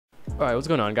Alright, what's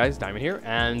going on, guys? Diamond here,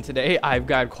 and today I've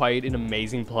got quite an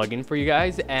amazing plugin for you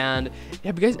guys. And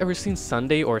have you guys ever seen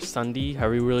Sunday, or Sunday,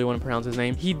 however you really want to pronounce his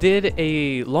name? He did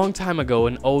a long time ago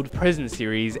an old prison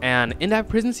series, and in that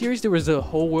prison series there was a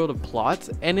whole world of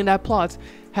plots, and in that plot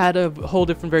had a whole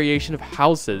different variation of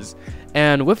houses.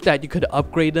 And with that, you could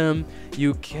upgrade them,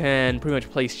 you can pretty much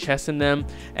place chests in them,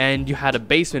 and you had a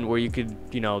basement where you could,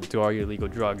 you know, do all your illegal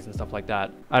drugs and stuff like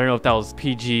that. I don't know if that was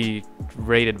PG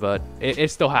rated, but it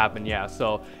still happened, yeah.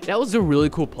 So that was a really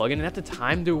cool plugin, and at the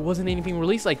time there wasn't anything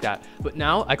released like that. But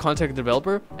now I contacted the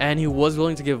developer, and he was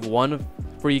willing to give one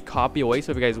free copy away.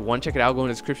 So if you guys want to check it out, go in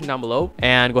the description down below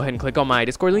and go ahead and click on my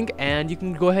Discord link, and you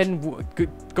can go ahead and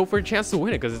go for a chance to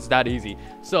win it, because it's that easy.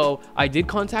 So I did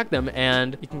contact them,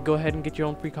 and you can go ahead and get your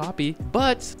own free copy.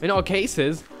 But in all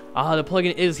cases, the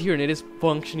plugin is here and it is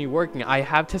functionally working. I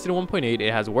have tested 1.8,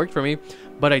 it has worked for me,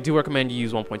 but I do recommend you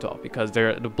use 1.12 because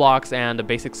the blocks and the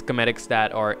basic schematics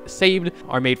that are saved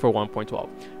are made for 1.12.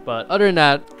 But other than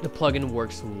that, the plugin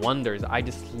works wonders. I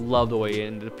just love the way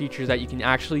and the features that you can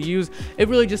actually use. It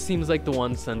really just seems like the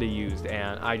one Sunday used,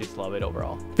 and I just love it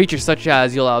overall. Features such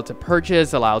as you're allowed to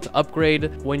purchase, allowed to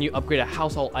upgrade. When you upgrade a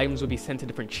house, all items will be sent to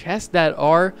different chests that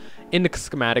are in the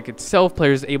schematic itself.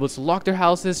 Players are able to lock their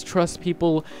houses, trust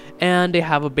people, and they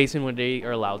have a basement where they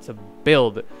are allowed to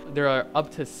build. There are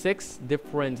up to 6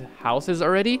 different houses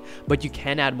already, but you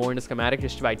can add more in the schematic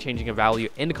just by changing a value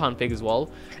in the config as well.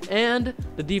 And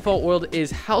the default world is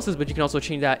houses, but you can also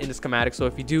change that in the schematic. So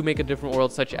if you do make a different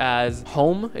world such as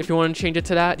home, if you want to change it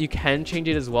to that, you can change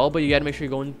it as well, but you got to make sure you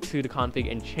go into the config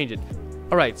and change it.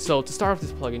 Alright, so to start off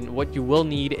this plugin, what you will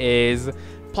need is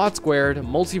plot squared,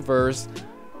 multiverse,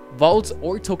 vaults,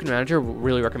 or token manager.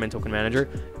 Really recommend token manager,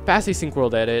 fast async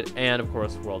world edit, and of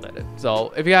course world edit.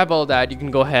 So if you have all that, you can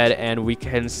go ahead and we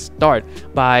can start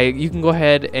by, you can go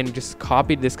ahead and just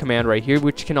copy this command right here,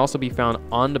 which can also be found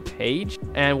on the page.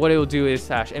 And what it will do is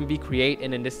 /mv create,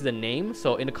 and then this is a name.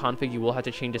 So in the config you will have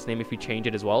to change this name if you change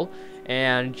it as well,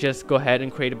 and just go ahead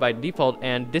and create it by default.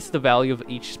 And this is the value of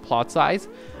each plot size,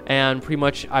 and pretty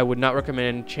much I would not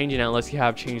recommend changing it unless you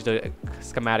have changed the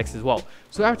schematics as well.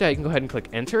 So after that, you can go ahead and click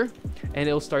enter, and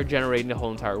it'll start generating the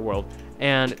whole entire world.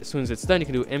 And as soon as it's done, you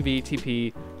can do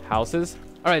mv-tp houses.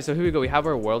 Alright, so here we go. We have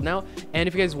our world now, and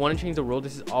if you guys want to change the world,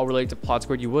 this is all related to plot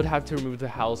squared. You would have to remove the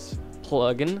house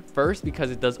plugin first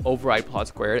because it does override plot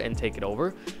squared and take it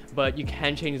over, but you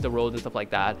can change the roads and stuff like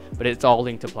that, but it's all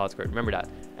linked to plot squared, remember that.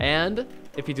 And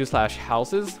if you do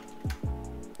 /houses,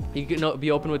 you can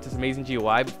be open with this amazing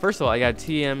GUI. But first of all, I got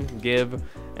TM give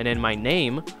and then my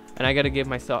name, and I got to give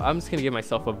myself, I'm just going to give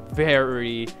myself a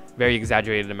very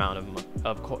exaggerated amount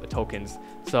of tokens.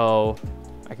 So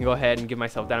I can go ahead and give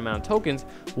myself that amount of tokens,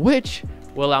 which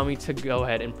will allow me to go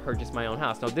ahead and purchase my own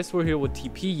house. Now this right here will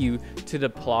TP you to the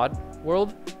plot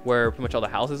world where pretty much all the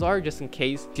houses are, just in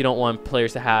case you don't want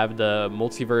players to have the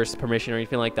multiverse permission or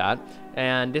anything like that.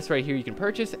 And this right here you can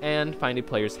purchase and find a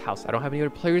player's house. I don't have any other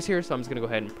players here, so I'm just gonna go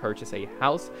ahead and purchase a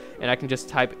house, and I can just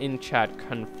type in chat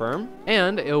confirm,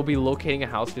 and it will be locating a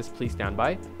house. Just please stand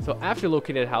by. So after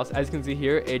locating a house, as you can see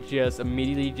here, it just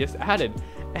immediately just added,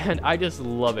 and I just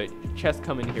love it. Chests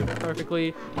come in here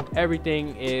perfectly.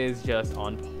 Everything is just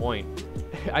on point.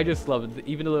 I just love it,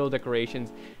 even the little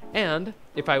decorations. And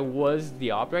if I was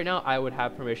the op right now, I would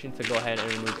have permission to go ahead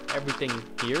and remove everything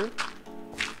here.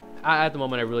 At the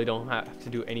moment, I really don't have to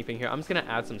do anything here. I'm just gonna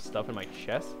add some stuff in my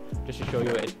chest just to show you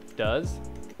what it does.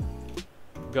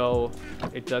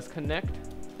 It does connect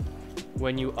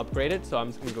when you upgrade it. So I'm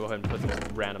just gonna go ahead and put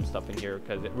some random stuff in here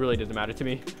because it really doesn't matter to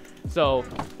me. So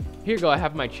here you go, I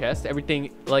have my chest.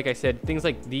 Everything, like I said, things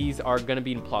like these are gonna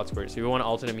be in plot squared. So if you want to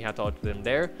alter them, you have to alter them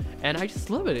there. And I just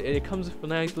love it. It comes with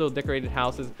nice little decorated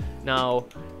houses. Now,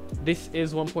 this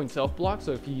is 1.12 block,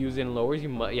 so if you use it in lowers,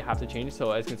 you have to change it.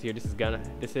 So as you can see here,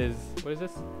 this is what is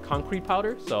this? Concrete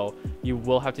powder. So you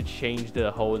will have to change the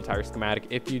whole entire schematic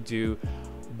if you do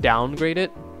downgrade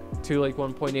it to like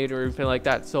 1.8 or anything like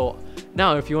that. So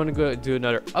now if you want to go do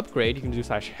another upgrade, you can do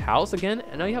 /house again,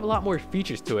 and now you have a lot more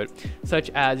features to it, such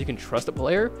as you can trust a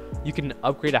player, you can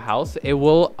upgrade a house. It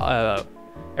will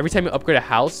every time you upgrade a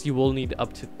house, you will need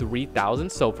up to 3,000.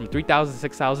 So from 3,000 to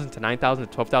 6,000 to 9,000 to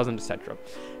 12,000, etc.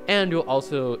 And you'll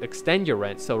also extend your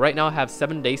rent. So right now I have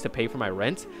 7 days to pay for my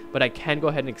rent, but I can go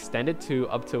ahead and extend it to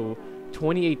up to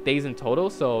 28 days in total.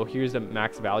 So here's the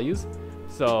max values.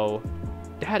 So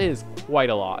that is quite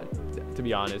a lot, to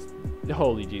be honest.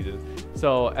 Holy Jesus.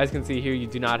 So as you can see here, you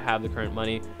do not have the current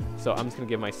money. So I'm just gonna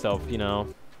give myself, you know,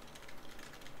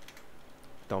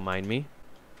 don't mind me.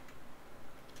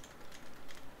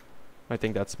 I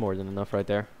think that's more than enough right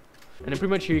there. And then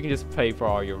pretty much here you can just pay for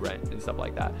all your rent and stuff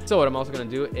like that. So what I'm also going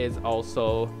to do is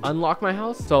also unlock my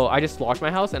house. So I just locked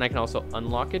my house, and I can also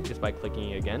unlock it just by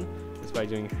clicking it again, just by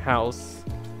doing house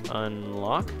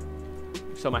unlock.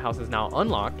 So my house is now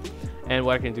unlocked, and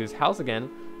what I can do is house again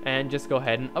and just go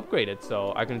ahead and upgrade it.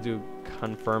 So I can do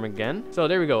confirm again. So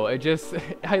there we go. It just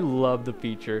I love the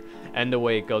feature and the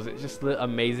way it goes. It's just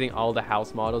amazing, all the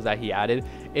house models that he added.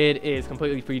 It is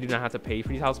completely free. You do not have to pay for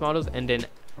these house models. And then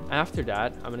after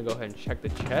that, I'm gonna go ahead and check the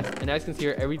chest, and as you can see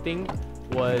here, everything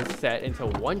was set into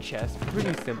one chest.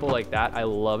 Pretty simple like that. I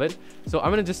love it. So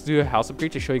I'm gonna just do a house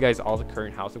upgrade to show you guys all the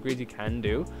current house upgrades you can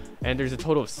do, and there's a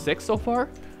total of 6 so far.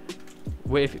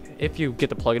 If you get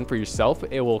the plugin for yourself,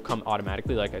 it will come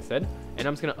automatically, like I said. And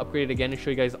I'm just gonna upgrade it again and show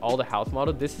you guys all the house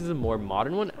model. This is a more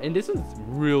modern one, and this one's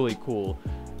really cool.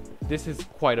 This is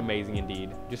quite amazing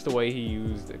indeed. Just the way he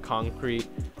used concrete.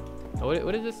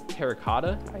 What is this?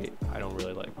 Terracotta? I don't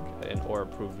really like or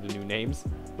approve the new names,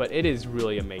 but it is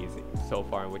really amazing so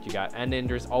far in what you got. And then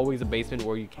there's always a basement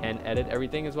where you can edit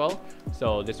everything as well.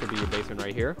 So this will be your basement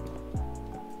right here.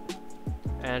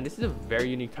 And this is a very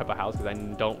unique type of house because I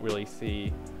don't really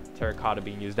see terracotta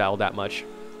being used all that much.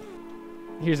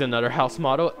 Here's another house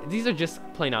model. These are just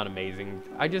plain out amazing.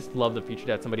 I just love the feature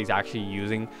that somebody's actually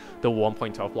using the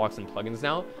 1.12 blocks and plugins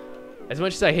now. As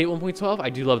much as I hate 1.12, I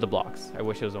do love the blocks. I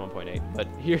wish it was 1.8. But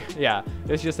here, yeah,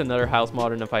 it's just another house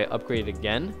model. And if I upgrade it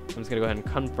again, I'm just gonna go ahead and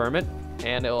confirm it,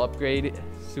 and it'll upgrade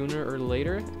sooner or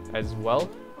later as well.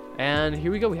 And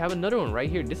here we go. We have another one right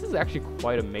here. This is actually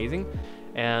quite amazing.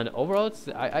 And overall,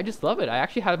 I just love it. I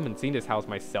actually haven't seen this house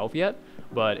myself yet,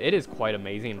 but it is quite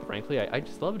amazing. And frankly, I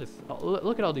just love this.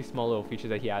 Look at all these small little features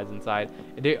that he adds inside.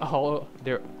 They're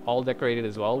all decorated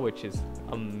as well, which is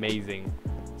amazing.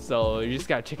 So you just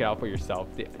gotta check it out for yourself.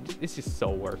 It's just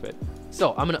so worth it.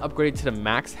 So I'm gonna upgrade to the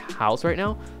max house right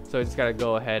now. So I just gotta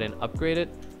go ahead and upgrade it,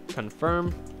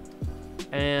 confirm,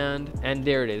 and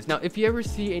there it is. Now, if you ever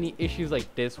see any issues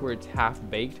like this where it's half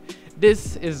baked,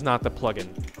 this is not the plugin.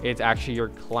 It's actually your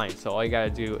client. So all you gotta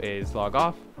do is log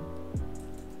off,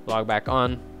 log back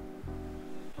on,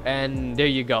 and there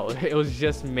you go. It was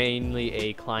just mainly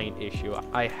a client issue.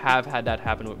 I have had that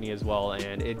happen with me as well,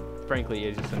 and it frankly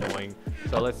is just annoying.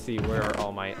 So let's see, where are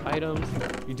all my items?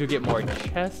 You do get more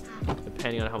chests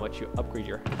depending on how much you upgrade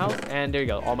your house, and there you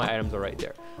go, all my items are right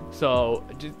there. So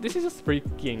this is just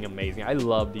freaking amazing. I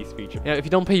love these features. Now, if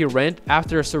you don't pay your rent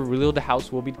after a certain reload, the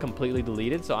house will be completely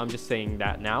deleted, so I'm just saying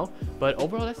that now. But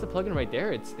overall, that's the plugin right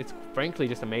there. It's frankly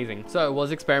just amazing. So I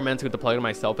was experimenting with the plugin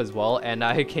myself as well, and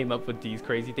I came up with these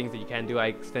crazy things that you can do. I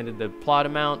extended the plot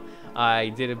amount, I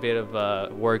did a bit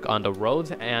of work on the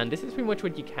roads, and this is pretty much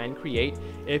what you can create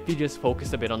if you just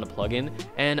focus a bit on the plugin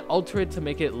and alter it to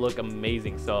make it look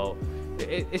amazing. So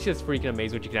it's just freaking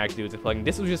amazing what you can actually do with the plugin.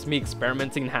 This was just me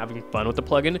experimenting and having fun with the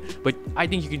plugin, but I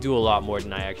think you can do a lot more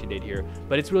than I actually did here.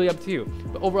 But it's really up to you.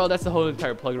 But overall, that's the whole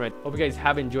entire plugin right. Hope you guys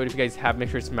have enjoyed. If you guys have, make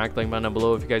sure to smack the like button down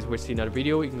below. If you guys wish to see another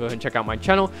video, you can go ahead and check out my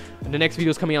channel. And the next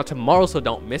video is coming out tomorrow, so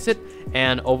don't miss it.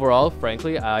 And overall,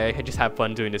 frankly, I just have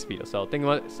fun doing this video. So thank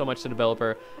you so much to the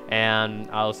developer, and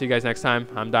I'll see you guys next time.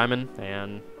 I'm Diamond,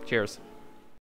 and cheers.